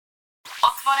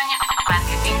Otvorene o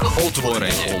marketingu.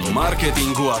 Otvorene o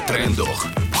marketingu a trendoch.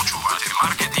 Počúvate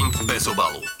Marketing bez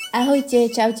obalu. Ahojte,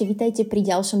 čaute, vitajte pri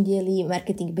ďalšom dieli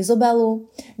Marketing bez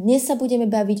obalu. Dnes sa budeme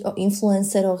baviť o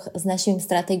influenceroch s našim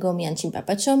stratégom Jančím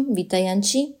Papačom. Vítaj,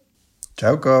 Janči.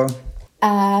 Čauko.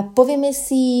 A povieme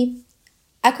si,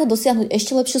 ako dosiahnuť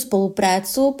ešte lepšiu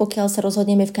spoluprácu, pokiaľ sa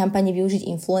rozhodneme v kampani využiť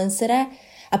influencera,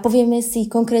 a povieme si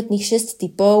konkrétnych 6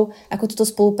 tipov, ako túto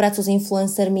spoluprácu s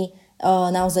influencermi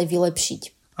naozaj vylepšiť.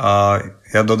 A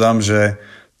ja dodám, že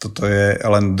toto je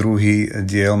len druhý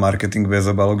diel Marketing bez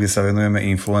obalu, kde sa venujeme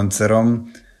influencerom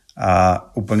a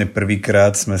úplne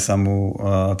prvýkrát sme sa mu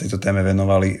tejto téme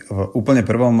venovali v úplne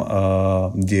prvom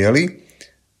dieli.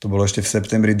 To bolo ešte v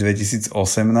septembri 2018.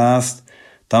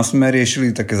 Tam sme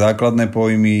riešili také základné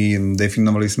pojmy,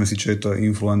 definovali sme si, čo je to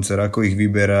influencer, ako ich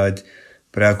vyberať,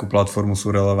 pre akú platformu sú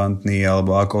relevantní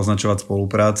alebo ako označovať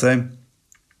spolupráce.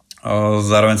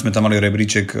 Zároveň sme tam mali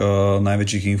rebríček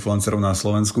najväčších influencerov na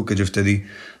Slovensku, keďže vtedy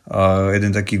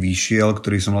jeden taký vyšiel,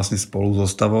 ktorý som vlastne spolu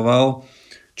zostavoval.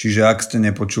 Čiže ak ste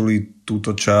nepočuli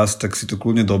túto časť, tak si to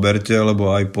kľudne doberte, lebo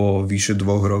aj po vyše 2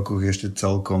 rokoch je ešte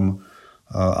celkom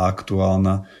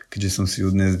aktuálna. Keďže som si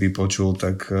ju dnes vypočul,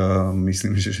 tak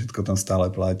myslím, že všetko tam stále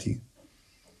platí.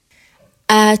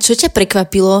 A čo ťa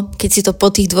prekvapilo, keď si to po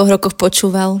tých 2 rokoch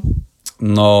počúval?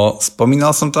 No,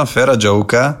 spomínal som tam Fera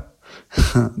Joka,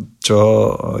 čo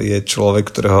je človek,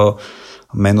 ktorého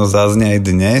meno zaznie aj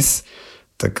dnes.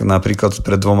 Tak napríklad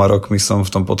pred 2 rokmi som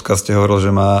v tom podcaste hovoril,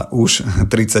 že má už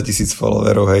 30,000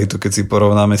 followerov. Hej, to keď si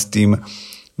porovnáme s tým,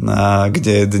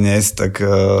 kde je dnes, tak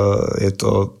je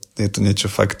to niečo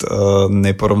fakt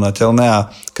neporovnateľné a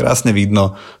krásne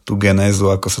vidno tú genézu,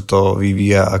 ako sa to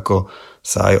vyvíja, ako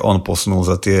sa aj on posunul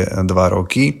za tie 2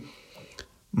 roky.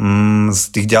 Z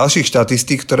tých ďalších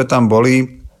štatistík, ktoré tam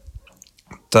boli,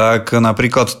 tak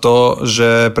napríklad to,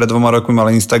 že pred 2 rokmi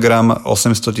mal Instagram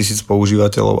 800,000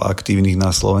 používateľov aktívnych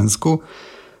na Slovensku.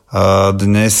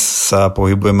 Dnes sa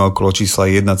pohybujeme okolo čísla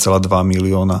 1,2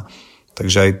 milióna.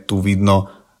 Takže aj tu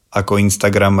vidno, ako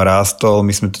Instagram rástol.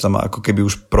 My sme to tam ako keby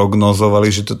už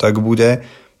prognozovali, že to tak bude.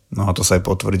 No a to sa aj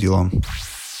potvrdilo.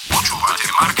 Počúvate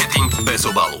Marketing bez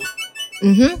obalu.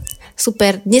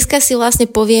 Super. Dneska si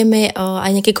vlastne povieme aj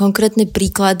nejaké konkrétne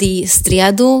príklady z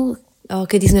triadu,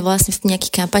 kedy sme vlastne v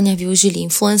nejakých kampaniach využili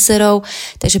influencerov,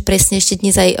 takže presne ešte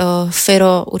dnes aj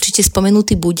Fero určite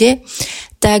spomenutý bude.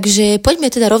 Takže poďme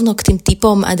teda rovno k tým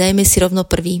tipom a dajme si rovno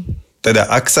prvý.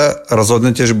 Teda ak sa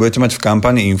rozhodnete, že budete mať v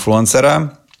kampani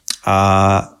influencera a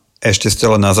ešte ste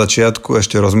len na začiatku,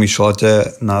 ešte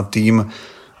rozmýšľate nad tým,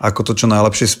 ako to čo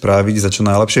najlepšie spraviť za čo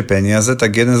najlepšie peniaze,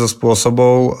 tak jeden zo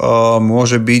spôsobov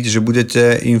môže byť, že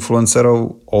budete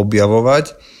influencerov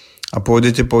objavovať a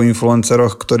pôjdete po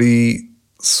influenceroch, ktorí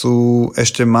sú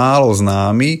ešte málo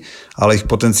známi, ale ich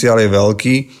potenciál je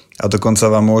veľký a dokonca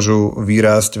vám môžu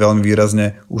vyrásť veľmi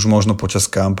výrazne už možno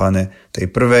počas kampane tej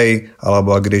prvej,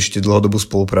 alebo ak riešite dlhodobú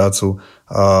spoluprácu,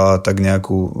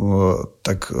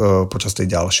 tak počas tej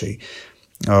ďalšej.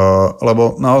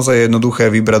 Lebo naozaj je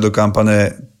jednoduché vybrať do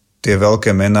kampane tie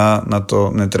veľké mená, na to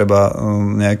netreba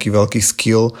nejaký veľký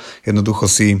skill,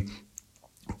 jednoducho si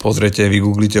pozrite,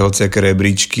 vygooglite hociaké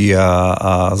rebríčky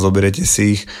a zoberiete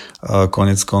si ich.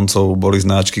 Konec koncov boli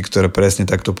značky, ktoré presne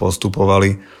takto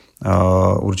postupovali.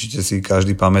 Určite si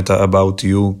každý pamätá About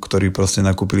You, ktorí proste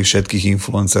nakúpili všetkých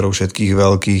influencerov, všetkých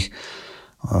veľkých.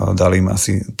 Dali im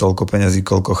asi toľko peňazí,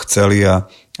 koľko chceli a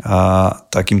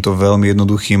takýmto veľmi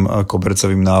jednoduchým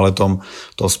kobercovým náletom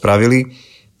to spravili.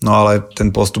 No ale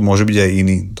ten postup môže byť aj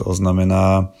iný. To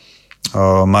znamená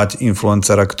mať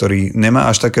influencera, ktorý nemá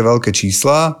až také veľké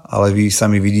čísla, ale vy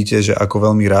sami vidíte, že ako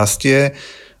veľmi rastie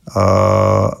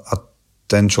a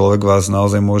ten človek vás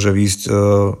naozaj môže výjsť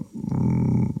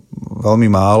veľmi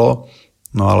málo,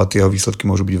 no ale tie výsledky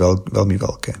môžu byť veľmi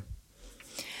veľké.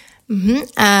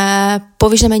 A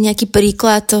povieš nám aj nejaký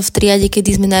príklad v triade,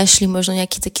 kedy sme našli možno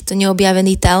nejaký takýto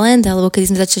neobjavený talent, alebo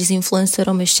kedy sme začali s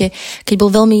influencerom ešte, keď bol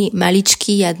veľmi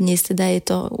maličký a dnes teda je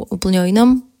to úplne o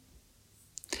inom?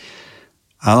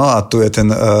 Áno, a tu je ten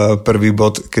prvý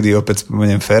bod, kedy opäť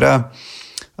spomeniem Fera,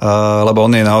 lebo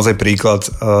on je naozaj príklad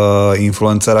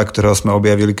influencera, ktorého sme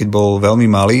objavili, keď bol veľmi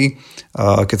malý.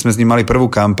 Keď sme s ním mali prvú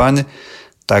kampaň,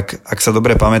 tak ak sa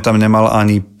dobre pamätám, nemal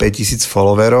ani 5,000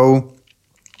 followerov.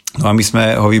 No a my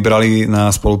sme ho vybrali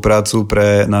na spoluprácu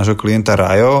pre nášho klienta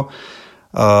Rajo.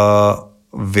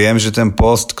 Viem, že ten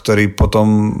post, ktorý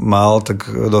potom mal, tak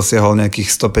dosiahol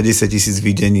nejakých 150,000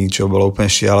 videní, čo bolo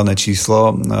úplne šialené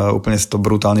číslo. Úplne sa to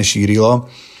brutálne šírilo.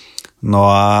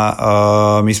 No a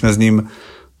my sme s ním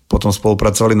potom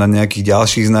spolupracovali na nejakých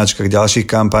ďalších značkách, ďalších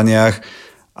kampaniách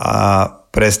a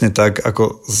presne tak,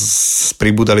 ako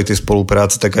pribúdali tie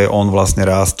spolupráce, tak aj on vlastne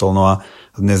rástol. No a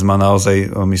dnes má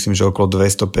naozaj, myslím, že okolo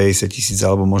 250 000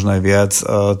 alebo možno aj viac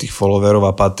tých followerov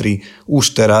a patrí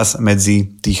už teraz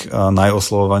medzi tých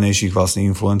najoslovovanejších vlastne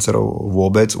influencerov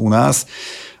vôbec u nás.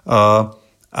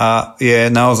 A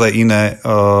je naozaj iné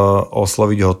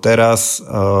osloviť ho teraz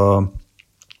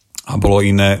a bolo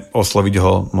iné osloviť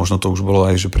ho, možno to už bolo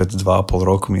aj že pred 2,5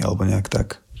 rokmi alebo nejak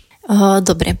tak.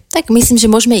 Dobre, tak myslím,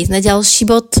 že môžeme ísť na ďalší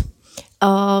bod,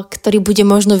 ktorý bude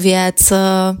možno viac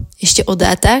ešte o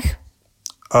dátach.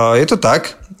 Je to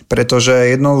tak, pretože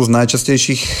jednou z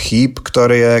najčastejších chýb,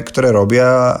 ktoré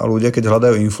robia ľudia, keď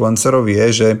hľadajú influencerov, je,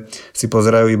 že si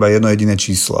pozerajú iba jedno jediné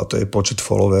číslo, a to je počet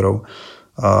followerov.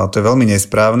 To je veľmi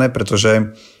nesprávne,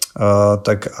 pretože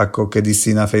tak ako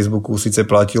kedysi na Facebooku síce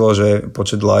platilo, že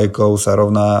počet lajkov sa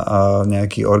rovná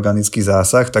nejaký organický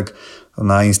zásah, tak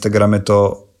na Instagrame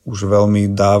to už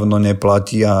veľmi dávno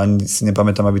neplatí a ani si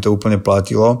nepamätám, aby to úplne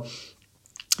platilo.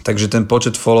 Takže ten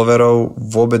počet followerov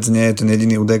vôbec nie je ten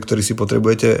jediný údaj, ktorý si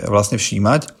potrebujete vlastne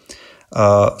všímať.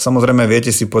 Samozrejme viete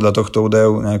si podľa tohto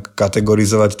údajov nejak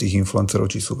kategorizovať tých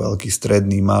influencerov, či sú veľkí,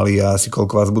 strední, malí a asi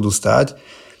koľko vás budú stáť.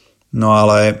 No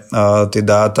ale tie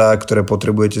dáta, ktoré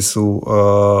potrebujete sú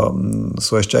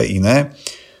ešte aj iné.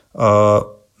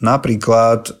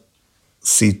 Napríklad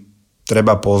si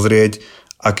treba pozrieť,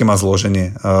 aké má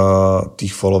zloženie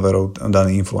tých followerov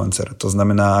daný influencer. To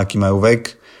znamená, aký majú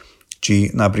vek,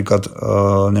 či napríklad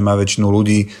nemá väčšinu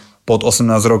ľudí pod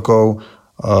 18 rokov,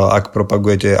 ak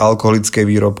propagujete alkoholické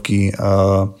výrobky,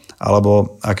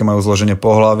 alebo aké majú zloženie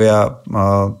pohlavia,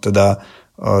 teda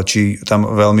či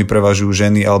tam veľmi prevažujú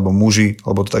ženy alebo muži,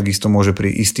 lebo to takisto môže pri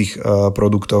istých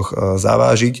produktoch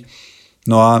zavážiť.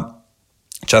 No a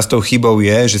častou chybou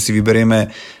je, že si vyberieme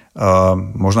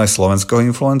možno aj slovenského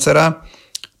influencera.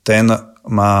 Ten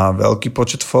má veľký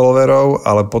počet followerov,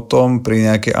 ale potom pri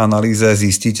nejakej analýze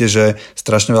zistíte, že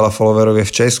strašne veľa followerov je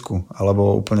v Česku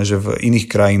alebo úplne, že v iných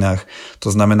krajinách.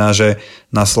 To znamená, že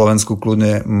na Slovensku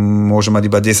kľudne môže mať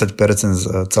iba 10%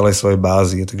 z celej svojej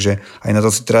bázy. Takže aj na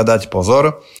to si treba dať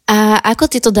pozor. A ako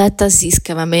tieto dáta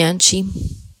získavame, Janči?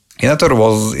 Je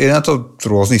na to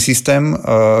rôzny systém,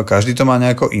 každý to má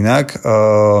nejako inak.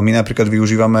 My napríklad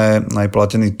využívame aj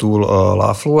platený tool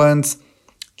Lafluence,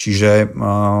 čiže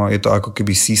je to ako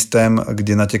keby systém,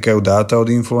 kde natekajú dáta od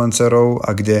influencerov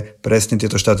a kde presne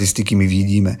tieto štatistiky my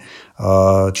vidíme.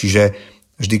 Čiže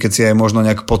vždy, keď si aj možno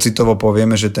nejak pocitovo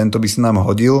povieme, že tento by sa nám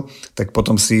hodil, tak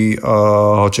potom si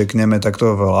ho čekneme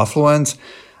takto v Lafluence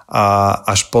a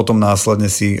až potom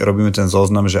následne si robíme ten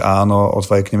zoznam, že áno,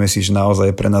 odfajkneme si, že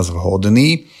naozaj je pre nás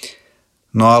vhodný.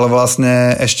 No ale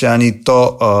vlastne ešte ani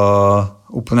to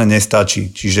úplne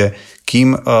nestačí. Čiže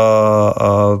kým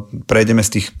prejdeme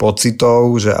z tých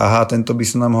pocitov, že aha, tento by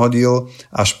sa nám hodil,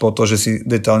 až po to, že si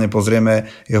detailne pozrieme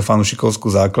jeho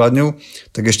fanúšikovskú základňu,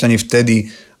 tak ešte ani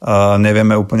vtedy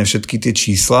nevieme úplne všetky tie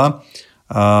čísla.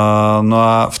 No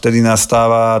a vtedy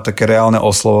nastáva také reálne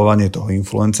oslovovanie toho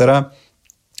influencera.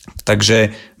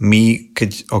 Takže my,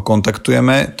 keď ho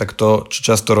kontaktujeme, tak to, čo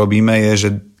často robíme, je, že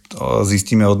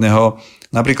zistíme od neho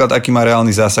napríklad, aký má reálny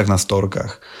zásah na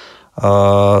storkách.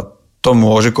 To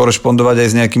môže korešpondovať aj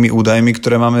s nejakými údajmi,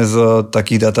 ktoré máme z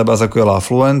takých databáz ako je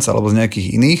Lafluence alebo z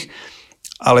nejakých iných,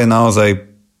 ale je naozaj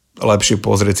lepšie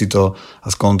pozrieť si to a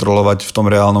skontrolovať v tom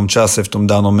reálnom čase, v tom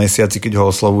danom mesiaci, keď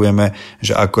ho oslovujeme,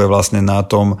 že ako je vlastne na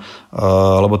tom,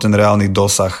 lebo ten reálny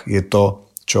dosah je to,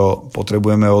 čo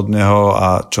potrebujeme od neho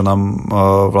a čo nám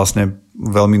vlastne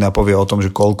veľmi napovie o tom,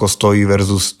 že koľko stojí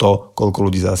versus to,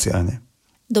 koľko ľudí zasiahne.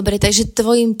 Dobre, takže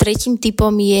tvojim tretím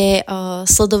tipom je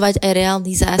sledovať aj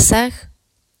reálny zásah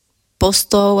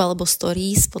postov alebo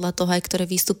stories, podľa toho aj ktoré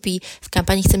výstupy v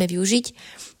kampani chceme využiť.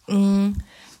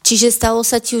 Čiže stalo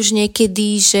sa ti už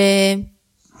niekedy, že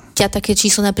ťa také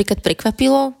číslo napríklad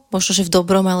prekvapilo? Možno, že v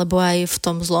dobrom alebo aj v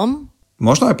tom zlom?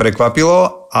 Možno aj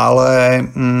prekvapilo, ale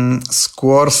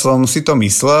skôr som si to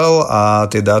myslel a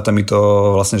tie dáta mi to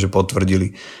vlastne že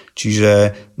potvrdili.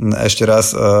 Čiže ešte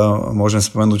raz môžem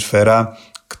spomenúť Fera,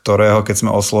 ktorého keď sme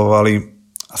oslovovali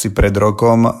asi pred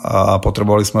rokom a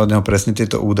potrebovali sme od neho presne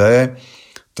tieto údaje,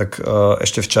 tak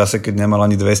ešte v čase, keď nemal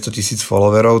ani 200 000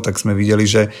 followerov, tak sme videli,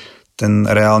 že ten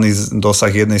reálny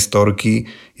dosah jednej storky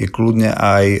je kľudne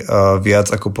aj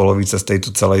viac ako polovica z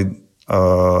tejto celej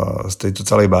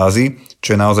bázy,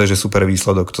 čo je naozaj že super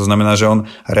výsledok. To znamená, že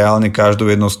on reálne každú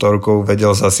jednou storkou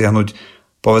vedel zasiahnuť,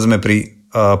 povedzme pri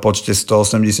počte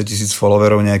 180 000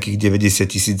 followerov nejakých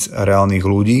 90 000 reálnych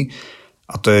ľudí.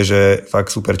 A to je, že fakt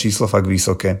super číslo, fakt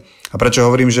vysoké. A prečo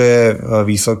hovorím, že je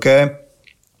vysoké?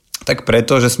 Tak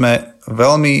preto, že sme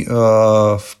veľmi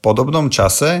v podobnom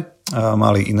čase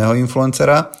mali iného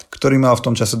influencera, ktorý mal v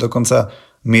tom čase dokonca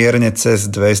mierne cez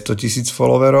 200 000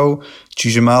 followerov,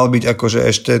 čiže mal byť akože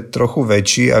ešte trochu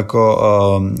väčší ako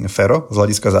Fero z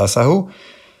hľadiska zásahu.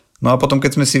 No a potom,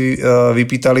 keď sme si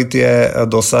vypýtali tie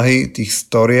dosahy tých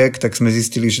storiek, tak sme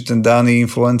zistili, že ten daný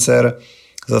influencer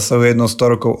zasahuje jednou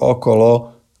storkou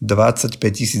okolo 25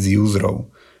 000 userov.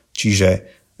 Čiže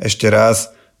ešte raz,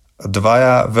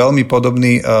 dvaja veľmi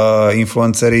podobní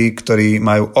influenceri, ktorí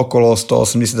majú okolo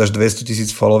 180 až 200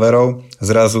 000 followerov,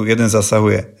 zrazu jeden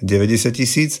zasahuje 90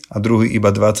 000 a druhý iba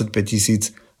 25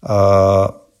 000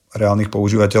 reálnych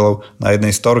používateľov na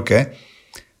jednej storke.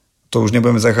 To už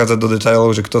nebudeme zachádzať do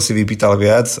detailov, že kto si vypýtal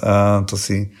viac, to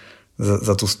si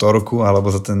za tú storku alebo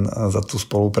za tú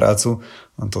spoluprácu,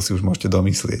 to si už môžete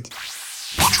domyslieť.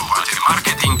 Počúvate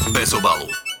Marketing bez obalu.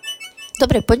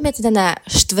 Dobre, poďme teda na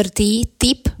štvrtý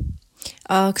tip,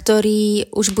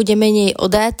 ktorý už bude menej o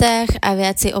dátach a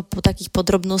viacej o takých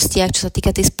podrobnostiach, čo sa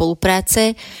týka tej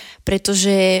spolupráce,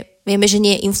 pretože vieme, že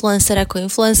nie je influencer ako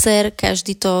influencer,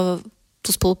 každý tú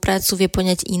spoluprácu vie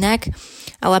poňať inak,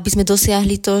 ale aby sme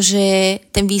dosiahli to, že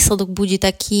ten výsledok bude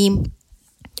taký,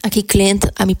 aký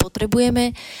klient a my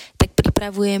potrebujeme, tak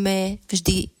pripravujeme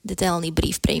vždy detailný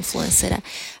brief pre influencera.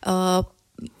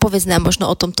 Povedz nám možno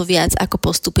o tomto viac, ako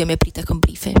postupujeme pri takom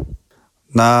briefe.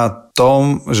 Na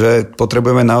tom, že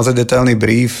potrebujeme naozaj detailný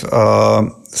brief,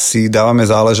 si dávame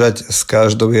záležať s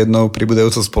každou jednou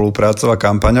pribúdajúcou spoluprácou a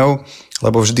kampaňou,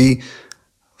 lebo vždy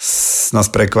nás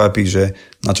prekvapí, že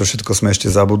na čo všetko sme ešte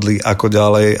zabudli, ako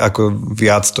ďalej, ako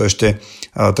viac to ešte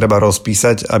treba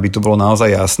rozpísať, aby to bolo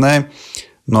naozaj jasné.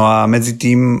 No a medzi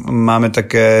tým máme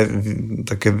také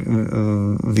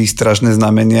výstražné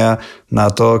znamenia na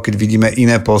to, keď vidíme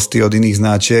iné posty od iných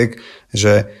značiek,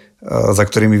 že za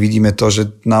ktorými vidíme to,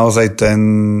 že naozaj ten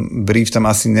brief tam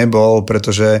asi nebol,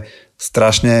 pretože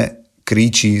strašne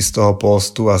kričí z toho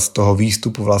postu a z toho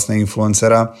výstupu vlastne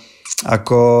influencera,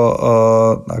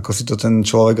 ako si to ten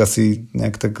človek asi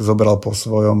nejak tak zobral po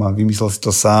svojom a vymyslel si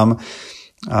to sám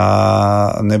a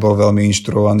nebol veľmi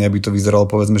inštruovaný, aby to vyzeralo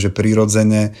povedzme, že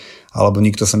prirodzene, alebo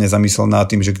nikto sa nezamyslel nad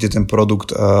tým, že kde ten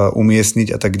produkt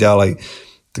umiestniť a tak ďalej.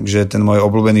 Takže ten môj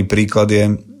obľúbený príklad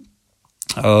je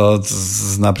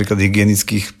z napríklad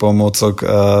hygienických pomôcok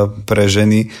pre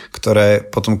ženy, ktoré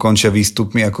potom končia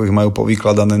výstupmi, ako ich majú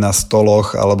povykladané na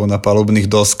stoloch alebo na palubných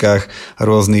doskách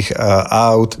rôznych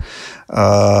aut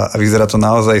a vyzerá to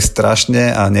naozaj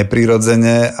strašne a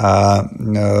neprirodzene a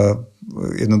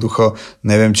jednoducho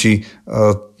neviem, či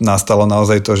nastalo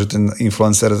naozaj to, že ten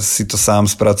influencer si to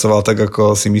sám spracoval tak,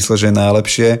 ako si myslel, že je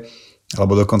najlepšie,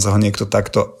 alebo dokonca ho niekto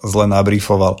takto zle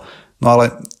nabriefoval. No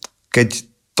ale keď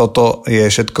toto je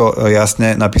všetko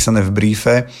jasne napísané v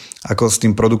briefe, ako s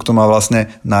tým produktom má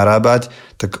vlastne narábať,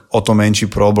 tak o to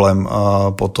menší problém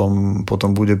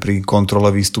potom bude pri kontrole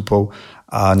výstupov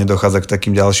a nedochádza k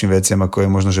takým ďalším veciam, ako je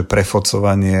možno, že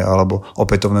prefocovanie alebo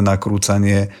opätovné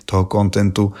nakrúcanie toho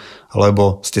kontentu,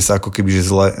 lebo ste sa ako keby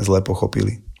že zle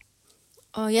pochopili.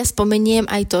 Ja spomeniem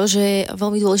aj to, že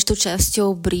veľmi dôležitou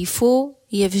časťou briefu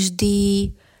je vždy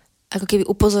ako keby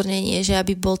upozornenie, že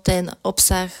aby bol ten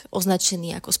obsah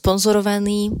označený ako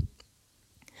sponzorovaný,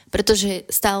 pretože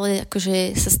stále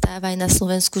akože sa stáva aj na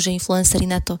Slovensku, že influenceri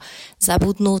na to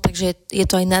zabudnú, takže je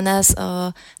to aj na nás,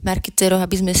 marketéroch,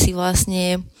 aby sme si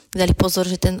vlastne dali pozor,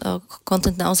 že ten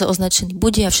content naozaj označený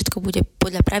bude a všetko bude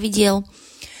podľa pravidiel.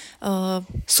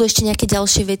 Sú ešte nejaké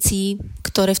ďalšie veci,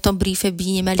 ktoré v tom briefe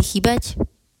by nemali chýbať?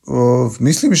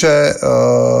 Myslím, že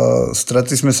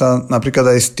stretli sme sa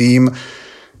napríklad aj s tým,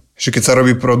 že keď sa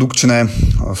robí produkčné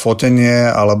fotenie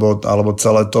alebo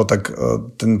celé to, tak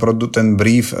ten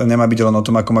brief nemá byť len o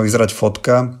tom, ako má vyzerať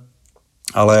fotka,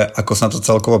 ale ako sa na to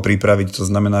celkovo pripraviť. To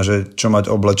znamená, že čo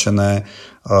mať oblečené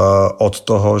od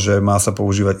toho, že má sa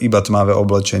používať iba tmavé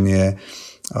oblečenie,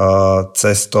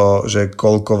 cez to, že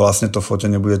koľko vlastne to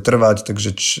fotenie bude trvať, takže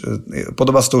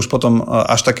podobá sa to už potom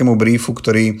až takému briefu,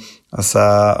 ktorý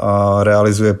sa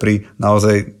realizuje pri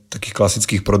naozaj takých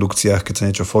klasických produkciách, keď sa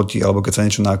niečo fotí alebo keď sa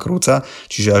niečo nakrúca,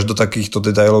 čiže až do takýchto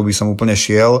detailov by som úplne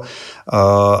šiel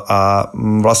a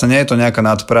vlastne nie je to nejaká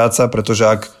nadpráca, pretože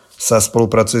ak sa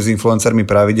spolupracuje s influencermi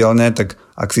pravidelne, tak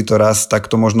ak si to raz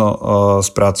takto možno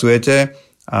spracujete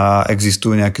a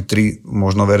existujú nejaké 3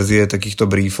 možno verzie takýchto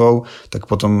briefov, tak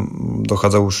potom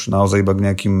dochádza už naozaj iba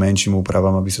k nejakým menším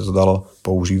úpravám, aby sa to dalo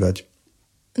používať.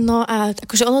 No a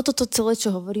akože ono toto celé,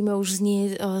 čo hovoríme, už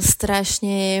znie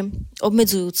strašne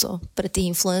obmedzujúco pre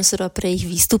tých influencerov a pre ich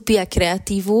výstupy a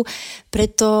kreatívu.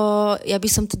 Preto ja by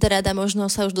som teda rada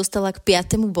možno sa už dostala k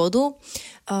 5. bodu.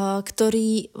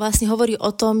 ktorý vlastne hovorí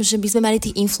o tom, že by sme mali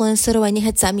tých influencerov aj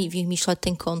nechať sami vymýšľať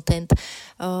ten content,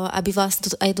 aby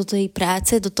vlastne aj do tej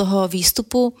práce, do toho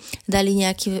výstupu dali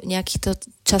nejaký to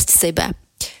časť seba.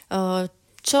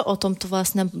 Čo o tomto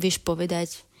vlastne nám vieš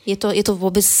povedať? Je to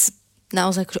vôbec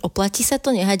naozaj, oplatí sa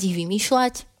to nehať ich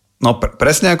vymýšľať? No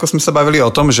presne ako sme sa bavili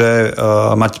o tom, že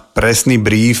mať presný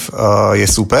brief je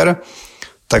super,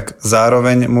 tak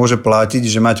zároveň môže platiť,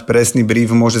 že mať presný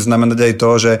brief môže znamenať aj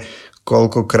to, že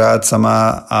koľkokrát sa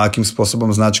má a akým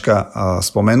spôsobom značka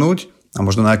spomenúť a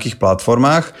možno na akých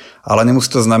platformách, ale nemusí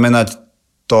to znamenať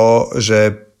to,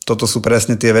 že toto sú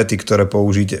presne tie vety, ktoré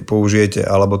použijete,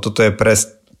 alebo toto je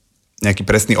nejaký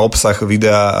presný obsah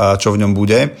videa, čo v ňom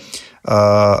bude,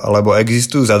 lebo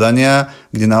existujú zadania,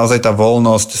 kde naozaj tá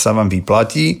voľnosť sa vám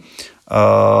vyplatí.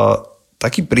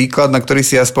 Taký príklad, na ktorý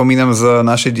si ja spomínam z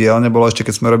našej dielne, bolo ešte,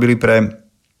 keď sme robili pre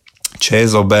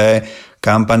ČSOB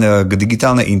kampaň k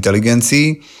digitálnej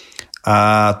inteligencii a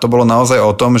to bolo naozaj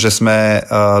o tom, že sme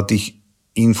tých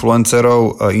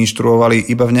influencerov inštruovali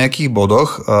iba v nejakých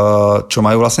bodoch, čo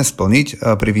majú vlastne splniť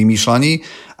pri vymýšľaní,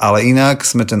 ale inak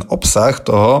sme ten obsah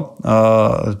toho,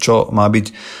 čo má byť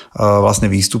vlastne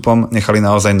výstupom, nechali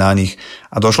naozaj na nich.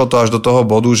 A došlo to až do toho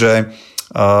bodu, že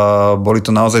boli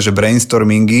to naozaj že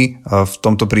brainstormingy v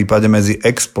tomto prípade medzi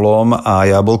Explom a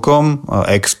Jablkom.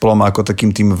 Explom ako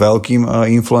takým tým veľkým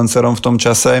influencerom v tom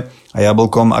čase a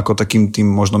Jablkom ako takým tým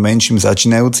možno menším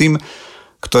začínajúcim,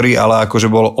 ktorý ale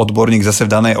akože bol odborník zase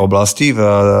v danej oblasti v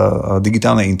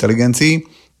digitálnej inteligencii.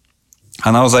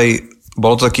 A naozaj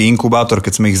bol to taký inkubátor,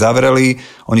 keď sme ich zavreli,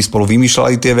 oni spolu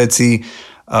vymýšľali tie veci,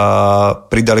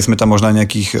 pridali sme tam možno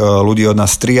nejakých ľudí od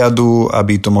nás z triadu,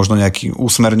 aby to možno nejaký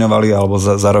usmerňovali alebo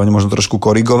zároveň možno trošku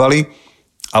korigovali.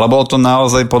 Ale bolo to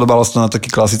naozaj, podobalo sa to na taký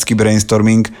klasický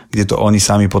brainstorming, kde to oni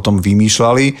sami potom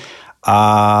vymýšľali a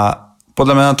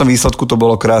podľa mňa na tom výsledku to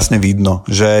bolo krásne vidno,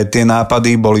 že tie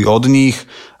nápady boli od nich,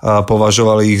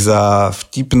 považovali ich za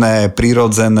vtipné,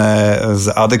 prirodzené,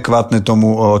 adekvátne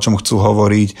tomu, o čom chcú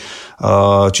hovoriť,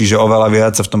 čiže oveľa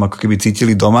viac sa v tom ako keby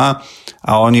cítili doma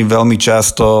a oni veľmi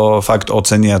často fakt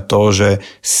ocenia to, že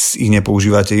ich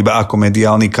nepoužívate iba ako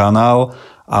mediálny kanál,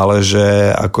 ale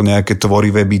že ako nejaké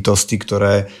tvorivé bytosti,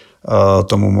 ktoré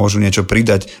tomu môžu niečo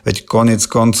pridať. Veď koniec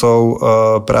koncov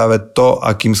práve to,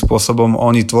 akým spôsobom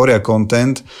oni tvoria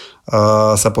content,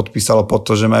 sa podpísalo pod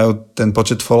to, že majú ten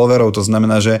počet followerov. To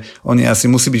znamená, že oni asi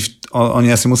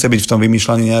musia byť v tom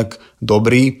vymýšľaní nejak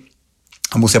dobrí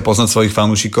a musia poznať svojich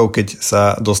fanúšikov, keď sa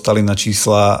dostali na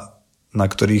čísla, na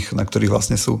ktorých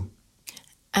vlastne sú.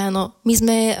 Áno, my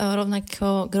sme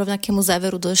k rovnakému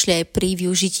záveru došli aj pri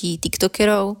využití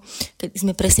tiktokerov, keď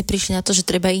sme presne prišli na to, že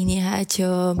treba ich nehať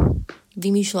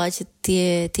vymýšľať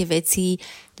tie veci,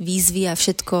 výzvy a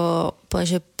všetko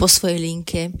po svojej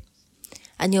linke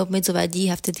a neobmedzovať ich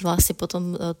a vtedy vlastne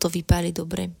potom to vypáli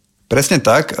dobre. Presne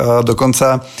tak,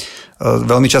 dokonca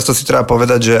veľmi často si treba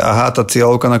povedať, že aha, tá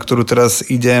cieľovka, na ktorú teraz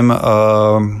idem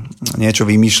niečo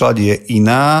vymýšľať je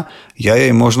iná, ja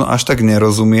jej možno až tak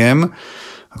nerozumiem,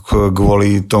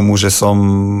 kvôli tomu, že som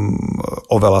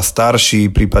oveľa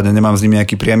starší, prípadne nemám s ním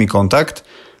nejaký priamy kontakt.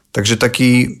 Takže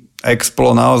taký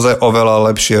Explo naozaj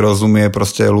oveľa lepšie rozumie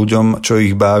proste ľuďom, čo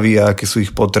ich baví a aké sú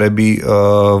ich potreby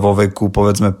vo veku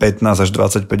povedzme 15 až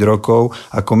 25 rokov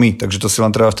ako my. Takže to si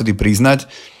len treba vtedy priznať.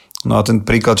 No a ten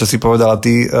príklad, čo si povedala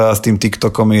ty s tým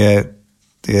TikTokom je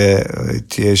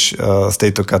tiež z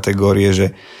tejto kategórie,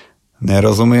 že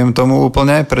nerozumiem tomu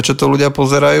úplne, prečo to ľudia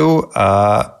pozerajú a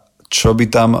čo by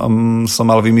tam som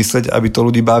mal vymyslieť, aby to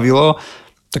ľudí bavilo,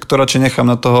 tak to radšej nechám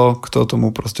na toho, kto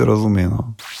tomu proste rozumie.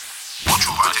 No.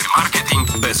 Počúvate Marketing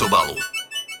bez obalu.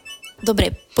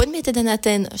 Dobre, poďme teda na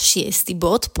ten 6.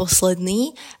 bod,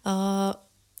 posledný.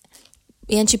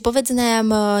 Janči, povedz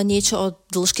nám niečo o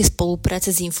dĺžke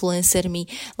spolupráce s influencermi,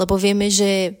 lebo vieme,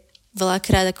 že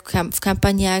veľakrát ako v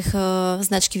kampaniách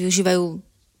značky využívajú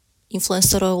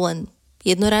influencerov len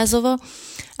jednorázovo,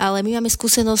 ale my máme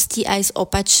skúsenosti aj s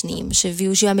opačným, že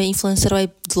využívame influencerov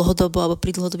aj dlhodobo alebo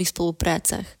pri dlhodobých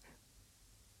spoluprácach.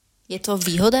 Je to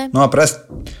výhoda? No a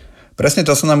presne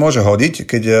to sa nám môže hodiť,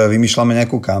 keď vymýšľame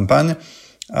nejakú kampaň,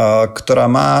 ktorá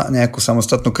má nejakú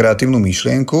samostatnú kreatívnu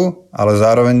myšlienku, ale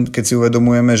zároveň, keď si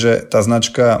uvedomujeme, že tá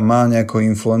značka má nejakého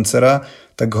influencera,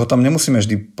 tak ho tam nemusíme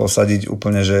vždy posadiť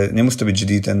úplne, že nemusí to byť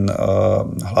vždy ten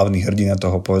hlavný hrdina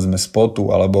toho, povedzme,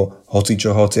 spotu alebo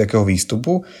hociakého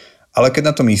výstupu, ale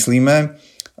keď na to myslíme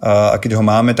a keď ho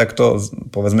máme takto,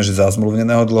 povedzme, že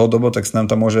zazmluvneného dlhodobo, tak sa nám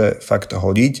to môže fakt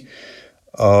hodiť.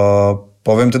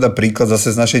 Poviem teda príklad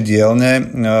zase z našej dielne.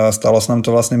 Stalo sa nám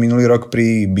to vlastne minulý rok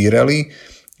pri Birelli,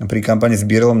 pri kampani S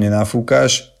Birellom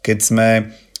nenafúkaš, keď sme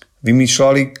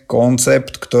vymýšľali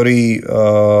koncept, ktorý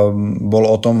bol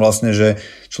o tom vlastne, že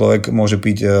človek môže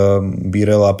piť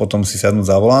birel a potom si sadnúť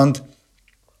za volant.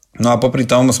 No a popri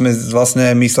tom sme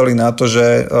vlastne mysleli na to,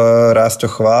 že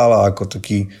Rásťo Chvála ako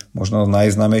taký možno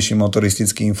najznámejší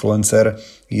motoristický influencer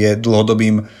je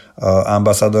dlhodobým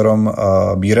ambasadorom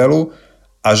birelu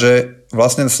a že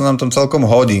vlastne sa nám tam celkom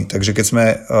hodí. Takže keď sme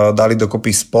dali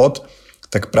dokopy spot,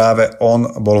 tak práve on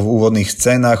bol v úvodných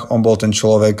scénach, on bol ten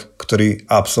človek, ktorý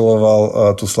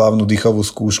absolvoval tú slávnu dýchovú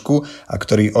skúšku a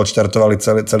ktorý odštartovali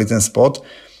celý ten spot.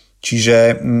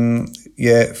 Čiže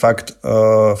je fakt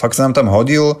sa nám tam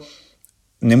hodil,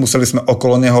 nemuseli sme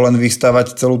okolo neho len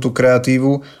vystavať celú tú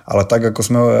kreatívu, ale tak, ako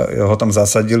sme ho tam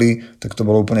zasadili, tak to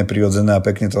bolo úplne prirodzené a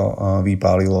pekne to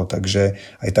vypálilo, takže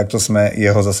aj takto sme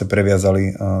jeho zase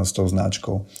previazali s tou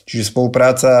značkou. Čiže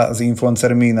spolupráca s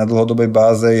influencermi na dlhodobej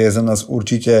báze je za nás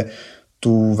určite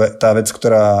tá vec,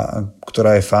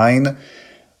 ktorá je fajn.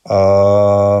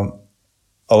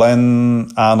 Len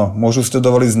áno, môžu si to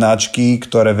dovoliť značky,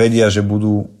 ktoré vedia, že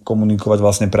budú komunikovať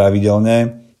vlastne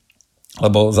pravidelne,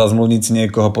 lebo zazmluvniť si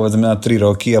niekoho povedzme na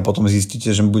 3 roky a potom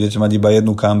zistíte, že budete mať iba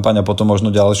jednu kampaň a potom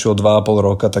možno ďalšiu o 2,5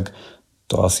 roka, tak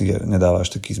to asi nedáva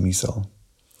až taký zmysel.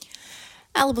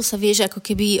 Alebo sa vieš ako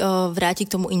keby vráti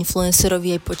k tomu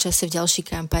influencerovi aj počasie v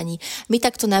ďalšej kampani. My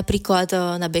takto napríklad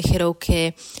na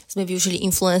Becherovke sme využili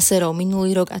influencerov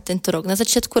minulý rok a tento rok na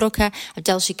začiatku roka a v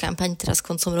ďalšej kampani teraz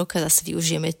koncom roka zase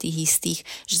využijeme tých istých.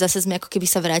 Že zase sme ako keby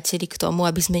sa vrátili k tomu,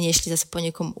 aby sme nešli zase po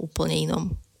niekom úplne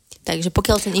inom. Takže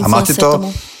pokiaľ ten influencer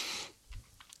tomu...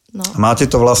 No. Máte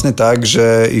to vlastne tak,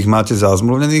 že ich máte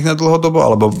zazmluvnených na dlhodobo,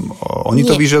 alebo oni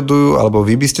to vyžadujú, alebo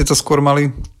vy by ste to skôr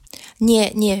mali?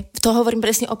 Nie. To hovorím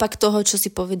presne opak toho, čo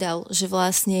si povedal, že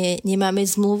vlastne nemáme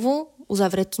zmluvu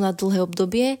uzavretú na dlhé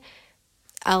obdobie,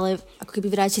 ale ako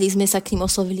keby vrátili sme sa k ním,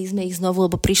 oslovili sme ich znovu,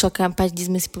 lebo prišla kampaň, kde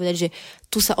sme si povedali, že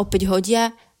tu sa opäť hodia,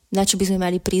 na čo by sme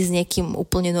mali prísť niekým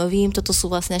úplne novým. Toto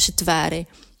sú vlastne naše tváre,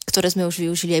 ktoré sme už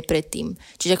využili aj predtým.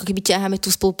 Čiže ako keby ťaháme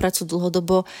tú spoluprácu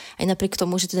dlhodobo, aj napriek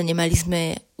tomu, že teda nemali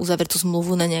sme uzavretú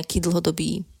zmluvu na nejaký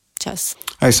dlhodobý čas.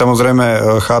 Aj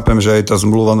samozrejme chápem, že aj tá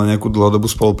zmluva na nejakú dlhodobú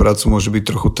spoluprácu môže byť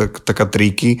trochu taká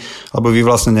triky, lebo vy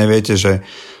vlastne neviete, že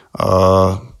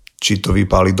či to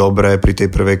vypáli dobre pri tej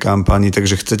prvej kampani,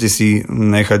 takže chcete si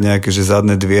nechať nejaké že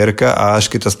zadné dvierka a až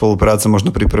keď tá spolupráca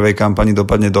možno pri prvej kampani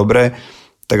dopadne dobre,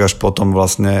 tak až potom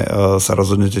vlastne sa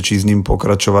rozhodnete, či s ním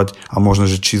pokračovať a možno,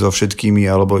 že či so všetkými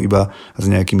alebo iba s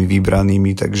nejakými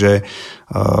vybranými, takže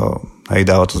aj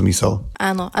dáva to zmysel.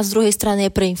 Áno, a z druhej strany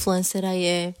pre influencera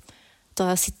je to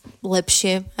asi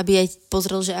lepšie, aby aj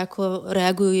pozrel, že ako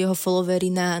reagujú jeho followery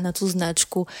na tú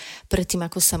značku predtým,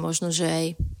 ako sa možno, že aj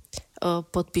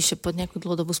podpíše pod nejakú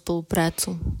dlhodobú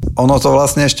spoluprácu. Ono to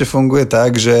vlastne ešte funguje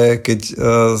tak, že keď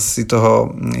si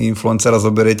toho influencera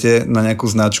zoberiete na nejakú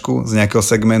značku z nejakého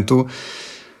segmentu,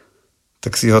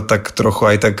 tak si ho tak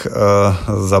trochu aj tak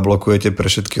zablokujete pre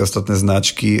všetky ostatné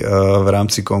značky v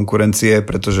rámci konkurencie,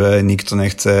 pretože nikto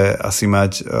nechce asi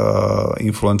mať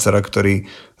influencera, ktorý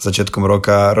začiatkom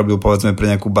roka robil povedzme pre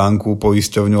nejakú banku,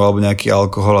 poisťovňu alebo nejaký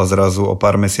alkohol a zrazu o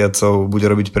pár mesiacov bude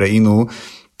robiť pre inú.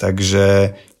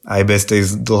 Takže aj bez tej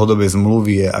dlhodobej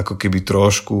zmluvy je ako keby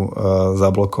trošku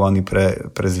zablokovaný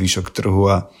pre zvyšok trhu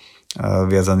a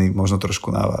viazaný možno trošku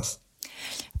na vás.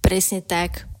 Presne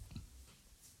tak.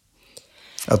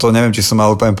 A to neviem, či som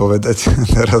mal úplne povedať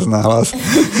teraz nahlas.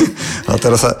 Ale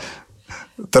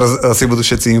teraz si budú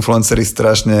všetci influenceri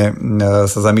strašne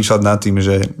sa zamýšľať nad tým,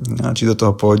 že či do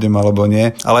toho pôjdem alebo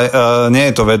nie. Ale nie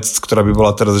je to vec, ktorá by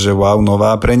bola teraz, že wow,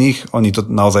 nová pre nich. Oni to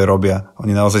naozaj robia.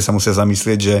 Oni naozaj sa musia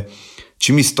zamyslieť, že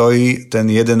či mi stojí ten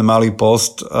jeden malý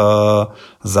post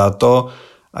za to,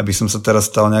 aby som sa teraz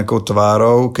stal nejakou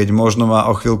tvárou, keď možno ma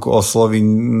o chvíľku osloví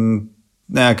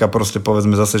nejaká proste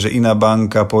povedzme zase, že iná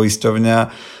banka, poisťovňa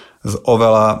s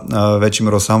oveľa väčším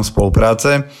rozsahom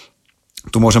spolupráce.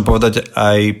 Tu môžem povedať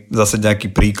aj zase nejaký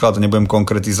príklad, nebudem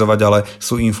konkretizovať, ale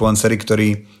sú influenceri, ktorí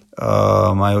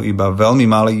majú iba veľmi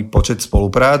malý počet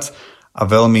spoluprác a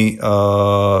veľmi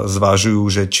zvažujú,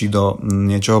 že či do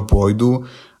niečoho pôjdu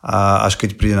a až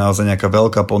keď príde naozaj nejaká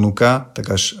veľká ponuka,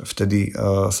 tak až vtedy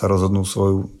sa rozhodnú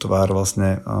svoju tvár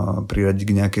vlastne priradiť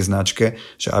k nejakej značke,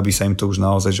 že aby sa im to už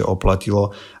naozaj že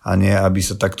oplatilo a nie aby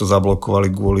sa takto zablokovali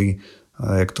kvôli,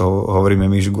 jak to hovoríme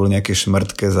my, že kvôli nejakej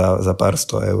šmrtke za pár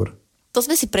 100 eur. To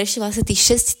sme si prešli vlastne tých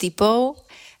 6 typov,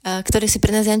 ktoré si pre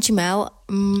nás Janči mal.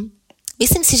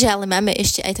 Myslím si, že ale máme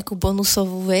ešte aj takú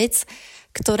bonusovú vec,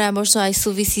 ktorá možno aj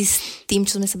súvisí s tým,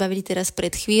 čo sme sa bavili teraz pred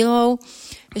chvíľou,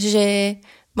 že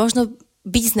možno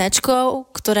byť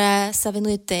značkou, ktorá sa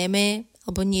venuje téme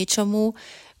alebo niečomu,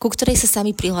 ku ktorej sa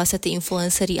sami prihlásia tí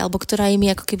influenceri, alebo ktorá im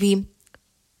je ako keby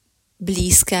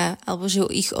blízka, alebo že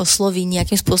ich osloví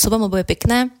nejakým spôsobom, lebo je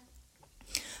pekná.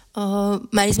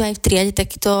 Mali sme aj v triade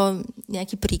takýto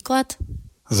nejaký príklad?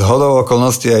 Zhodou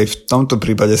okolností aj v tomto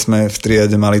prípade sme v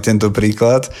triade mali tento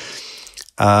príklad.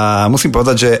 A musím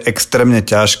povedať, že je extrémne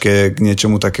ťažké k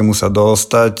niečomu takému sa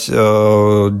dostať,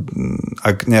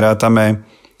 ak nerátame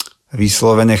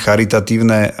vyslovene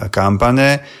charitatívne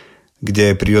kampane,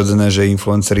 kde je prirodzené, že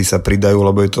influenceri sa pridajú,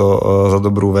 lebo je to za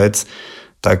dobrú vec,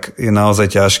 tak je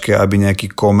naozaj ťažké, aby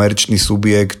nejaký komerčný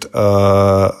subjekt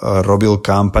robil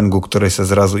kampaň, ku ktorej sa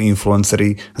zrazu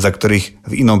influenceri, za ktorých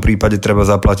v inom prípade treba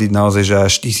zaplatiť naozaj že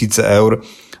až 1000 eur,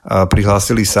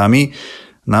 prihlásili sami.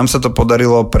 Nám sa to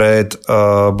podarilo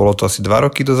bolo to asi 2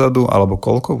 roky dozadu, alebo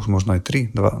koľko? Už možno aj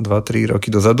 2-3 roky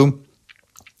dozadu.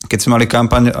 Keď sme mali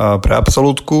kampaň pre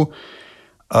Absolútku,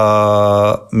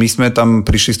 my sme tam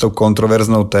prišli s tou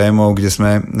kontroverznou témou, kde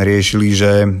sme riešili,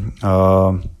 že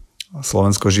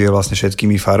Slovensko žije vlastne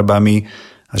všetkými farbami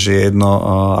a že je jedno,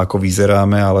 ako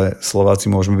vyzeráme, ale Slováci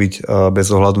môžeme byť bez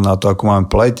ohľadu na to, ako máme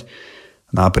pleť,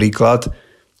 napríklad.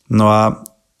 No a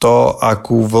to,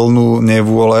 akú vlnu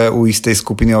nevôle u istej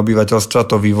skupiny obyvateľstva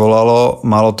to vyvolalo,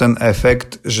 malo ten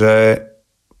efekt, že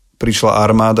prišla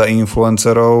armáda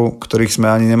influencerov, ktorých sme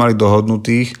ani nemali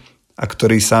dohodnutých a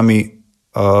ktorí sami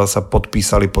sa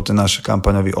podpísali po ten náš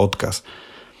kampaňový odkaz.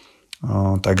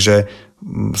 Takže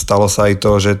stalo sa aj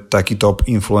to, že takí top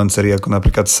influenceri ako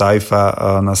napríklad Saifa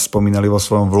nás spomínali vo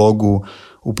svojom vlogu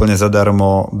úplne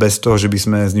zadarmo, bez toho, že by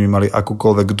sme s nimi mali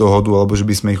akúkoľvek dohodu alebo že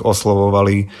by sme ich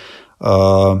oslovovali.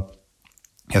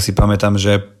 Ja si pamätám,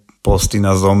 že posty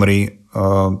na Zomri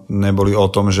neboli o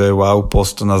tom, že wow,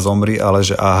 post na Zomri, ale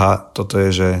že aha, toto je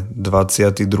že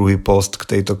 22. post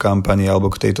k tejto kampani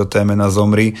alebo k tejto téme na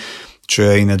Zomri, čo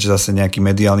je ináč zase nejaký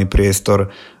mediálny priestor,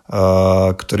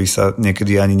 ktorý sa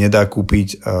niekedy ani nedá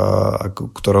kúpiť, k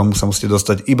ktorému sa musíte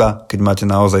dostať iba, keď máte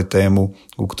naozaj tému,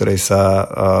 ku ktorej sa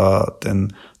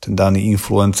ten daný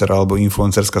influencer alebo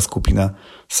influencerská skupina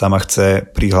sama chce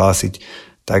prihlásiť.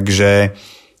 Takže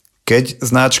keď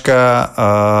značka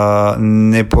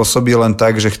nepôsobí len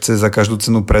tak, že chce za každú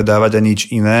cenu predávať a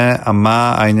nič iné a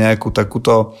má aj nejakú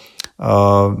takúto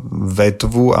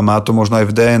vetvu a má to možno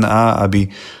aj v DNA, aby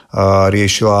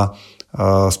riešila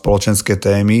spoločenské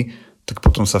témy, tak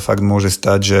potom sa fakt môže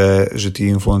stať, že tí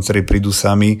influenceri prídu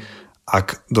sami,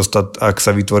 ak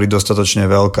sa vytvorí dostatočne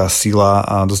veľká sila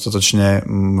a dostatočne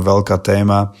veľká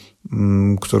téma,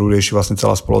 ktorú rieši vlastne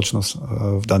celá spoločnosť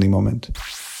v daný moment.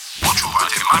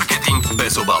 Počúvate Marketing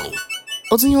bez obalu.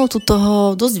 Odznelo tu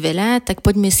toho dosť veľa, tak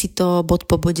poďme si to bod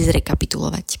po bode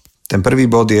zrekapitulovať. Ten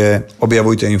prvý bod je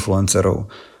objavujte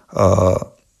influencerov.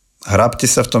 Hrabte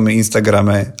sa v tom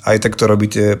Instagrame, aj tak to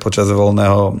robíte počas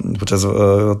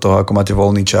toho, ako máte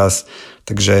voľný čas.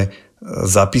 Takže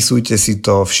zapisujte si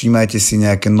to, všímajte si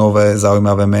nejaké nové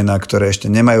zaujímavé mená, ktoré ešte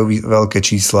nemajú veľké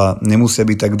čísla, nemusia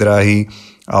byť tak drahí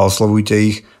a oslovujte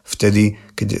ich vtedy,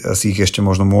 keď si ich ešte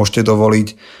možno môžete dovoliť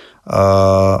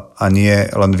a nie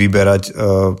len vyberať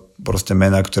proste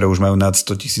mená, ktoré už majú nad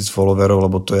 100 000 followerov,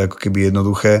 lebo to je ako keby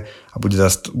jednoduché a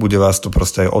bude vás to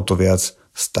proste aj o to viac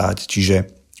stáť. Čiže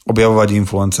objavovať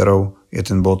influencerov je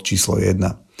ten bod číslo 1.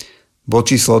 Bod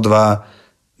číslo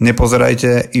 2.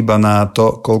 Nepozerajte iba na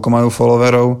to, koľko majú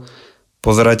followerov,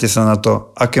 pozerajte sa na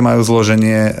to, aké majú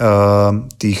zloženie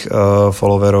tých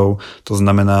followerov, to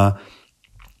znamená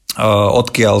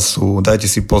odkiaľ sú,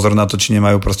 dajte si pozor na to, či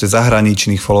nemajú proste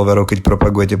zahraničných followerov, keď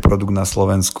propagujete produkt na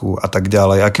Slovensku a tak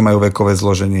ďalej, aké majú vekové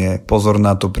zloženie, pozor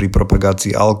na to pri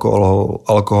propagácii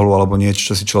alkoholu alebo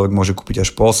niečo, čo si človek môže kúpiť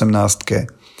až po 18.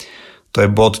 To je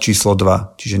bod číslo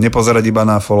 2. Čiže nepozerať iba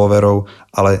na followerov,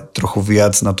 ale trochu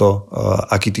viac na to,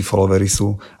 akí tí followery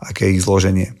sú, aké je ich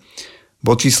zloženie.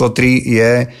 Bod číslo 3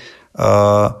 je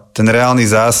ten reálny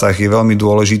zásah je veľmi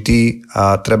dôležitý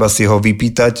a treba si ho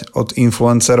vypýtať od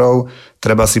influencerov,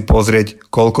 treba si pozrieť,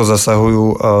 koľko zasahujú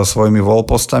svojimi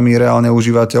wallpostami reálne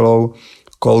užívateľov,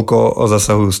 koľko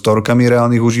zasahujú storkami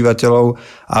reálnych užívateľov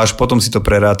a až potom si to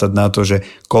prerátať na to, že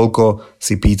koľko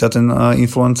si pýta ten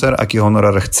influencer, aký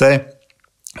honorár chce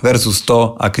versus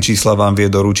to, aké čísla vám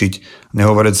vie doručiť.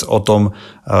 Nehovoriac o tom,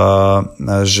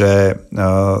 že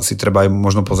si treba aj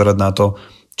možno pozerať na to,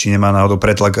 či nemá náhodou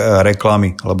pretlak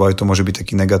reklamy, lebo aj to môže byť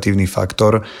taký negatívny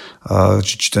faktor,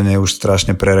 či to nie je už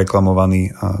strašne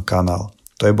prereklamovaný kanál.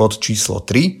 To je bod číslo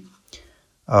 3.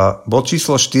 A bod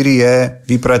číslo 4 je,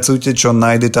 vypracujte čo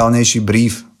najdetálnejší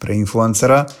brief pre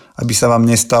influencera, aby sa vám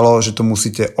nestalo, že to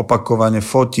musíte opakovane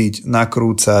fotiť,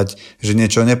 nakrúcať, že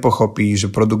niečo nepochopí,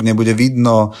 že produkt nebude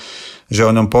vidno, že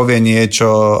o ňom povie niečo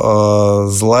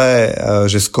zlé,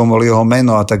 že skomolí jeho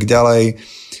meno a tak ďalej.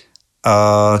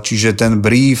 Čiže ten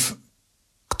brief,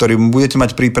 ktorý budete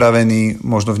mať pripravený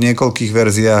možno v niekoľkých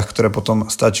verziách, ktoré potom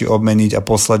stačí obmeniť a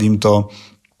poslať im to,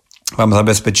 vám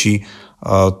zabezpečí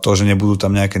to, že nebudú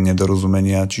tam nejaké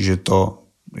nedorozumenia, čiže to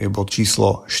je bod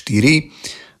číslo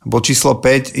 4. Bod číslo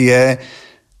 5 je,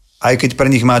 aj keď pre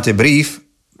nich máte brief,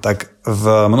 tak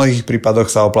v mnohých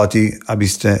prípadoch sa oplatí, aby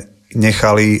ste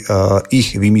nechali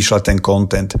ich vymýšľať ten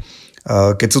content.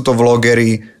 Keď sú to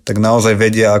vlogery, tak naozaj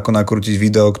vedia, ako nakrútiť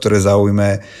video, ktoré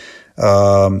zaujme,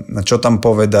 čo tam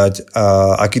povedať,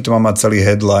 aký to má mať celý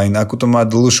headline, akú to má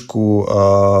dĺžku,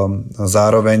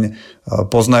 zároveň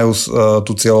poznajú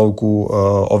tú cieľovku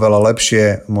oveľa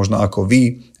lepšie, možno ako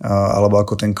vy, alebo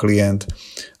ako ten klient.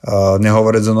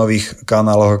 Nehovoriac o nových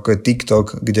kanáloch, ako je TikTok,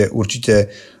 kde určite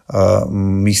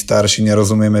my starší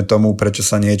nerozumieme tomu, prečo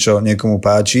sa niečo niekomu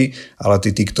páči, ale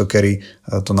tí tiktokery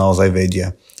to naozaj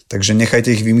vedia. Takže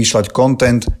nechajte ich vymýšľať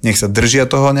content, nech sa držia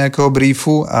toho nejakého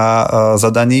briefu a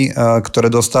zadaní,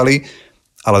 ktoré dostali,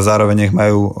 ale zároveň nech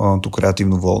majú tú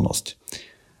kreatívnu voľnosť.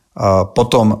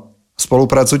 Potom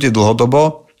spolupracujte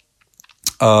dlhodobo,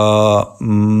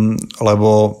 lebo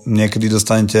niekedy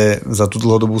dostanete za tú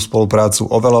dlhodobú spoluprácu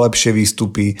oveľa lepšie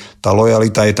výstupy, tá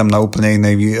lojalita je tam na úplne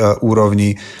inej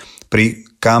úrovni. Pri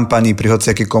kampani, pri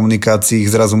hociakej komunikácii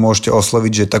ich zrazu môžete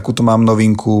osloviť, že takúto mám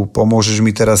novinku, pomôžeš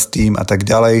mi teraz s tým a tak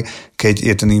ďalej, keď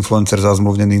je ten influencer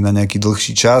zazmluvnený na nejaký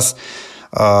dlhší čas.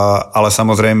 Ale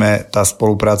samozrejme tá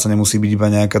spolupráca nemusí byť iba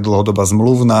nejaká dlhodobá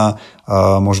zmluvná,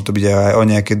 môže to byť aj o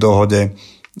nejakej dohode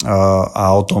a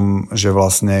o tom, že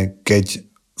vlastne keď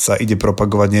sa ide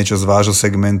propagovať niečo z vášho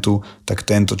segmentu, tak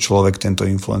tento človek, tento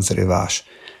influencer je váš.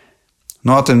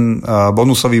 No a ten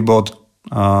bonusový bod,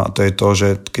 to je to, že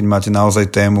keď máte naozaj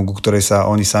tému, ku ktorej sa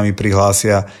oni sami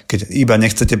prihlásia, keď iba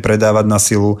nechcete predávať na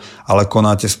silu, ale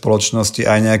konáte v spoločnosti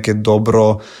aj nejaké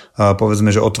dobro, povedzme,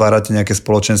 že otvárate nejaké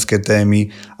spoločenské témy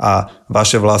a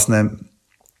vaše vlastné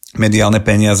mediálne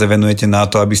peniaze venujete na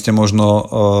to, aby ste možno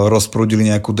rozprúdili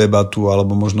nejakú debatu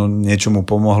alebo možno niečomu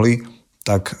pomohli,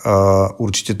 tak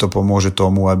určite to pomôže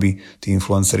tomu, aby tí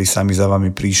influenceri sami za vami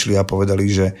prišli a povedali,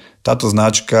 že táto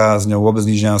značka, s ňou vôbec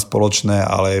nič nemá spoločné,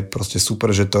 ale je proste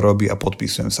super, že to robí a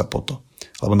podpisujem sa po to.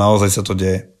 Lebo naozaj sa to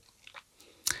deje.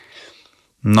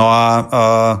 No a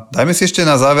dajme si ešte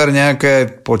na záver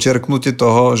nejaké počerknutie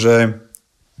toho, že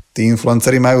tí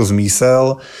influenceri majú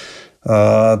zmysel.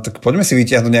 Tak poďme si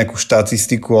vytiahnuť nejakú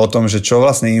štatistiku o tom, že čo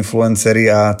vlastne influenceri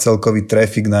a celkový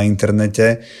trafik na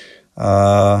internete.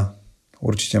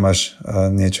 Určite máš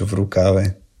niečo v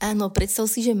rukáve. Áno, predstav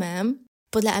si, že mám.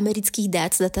 Podľa amerických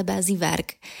dát z databázy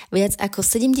VARC viac ako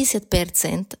 70%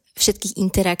 všetkých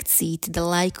interakcií, teda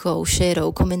lajkov,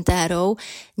 šerov, komentárov,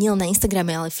 nielen na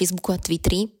Instagrame, ale Facebooku a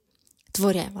Twitteri,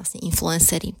 tvoria vlastne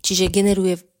influenceri. Čiže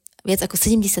generuje viac ako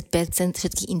 70%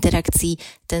 všetkých interakcií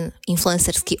ten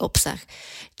influencerský obsah,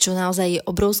 čo naozaj je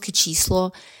obrovské číslo.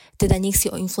 Teda nech si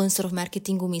o influenceroch v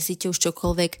marketingu myslíte už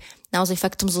čokoľvek, naozaj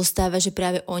faktom zostáva, že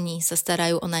práve oni sa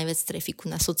starajú o najviac trafiku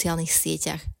na sociálnych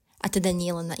sieťach. A teda nie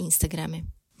len na Instagrame.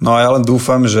 No a ja len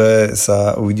dúfam, že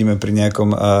sa uvidíme pri nejakom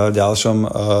ďalšom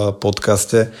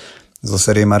podcaste zo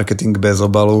série Marketing bez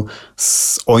obalu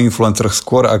o influenceroch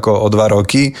skôr ako o 2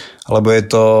 roky, lebo je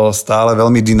to stále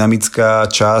veľmi dynamická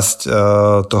časť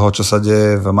toho, čo sa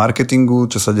deje v marketingu,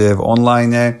 čo sa deje v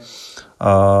online.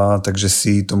 Takže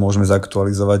si to môžeme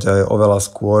zaktualizovať aj oveľa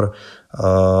skôr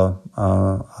a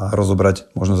rozobrať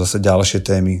možno zase ďalšie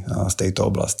témy z tejto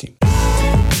oblasti.